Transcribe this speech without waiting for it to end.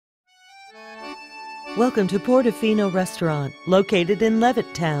Welcome to Porto Fino Ristorante, located in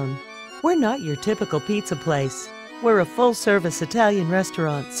Levittown. We're not your typical pizza place. We're a full-service Italian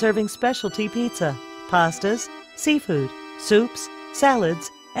restaurant serving specialty pizza, pastas, seafood, soups, salads,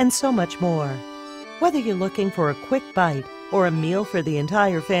 and so much more. Whether you're looking for a quick bite or a meal for the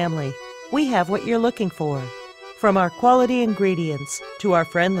entire family, we have what you're looking for. From our quality ingredients to our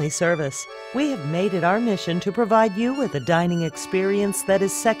friendly service, we have made it our mission to provide you with a dining experience that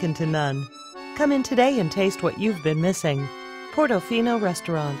is second to none. Come in today and taste what you've been missing. Porto Fino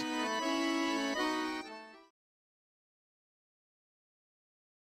Ristorante.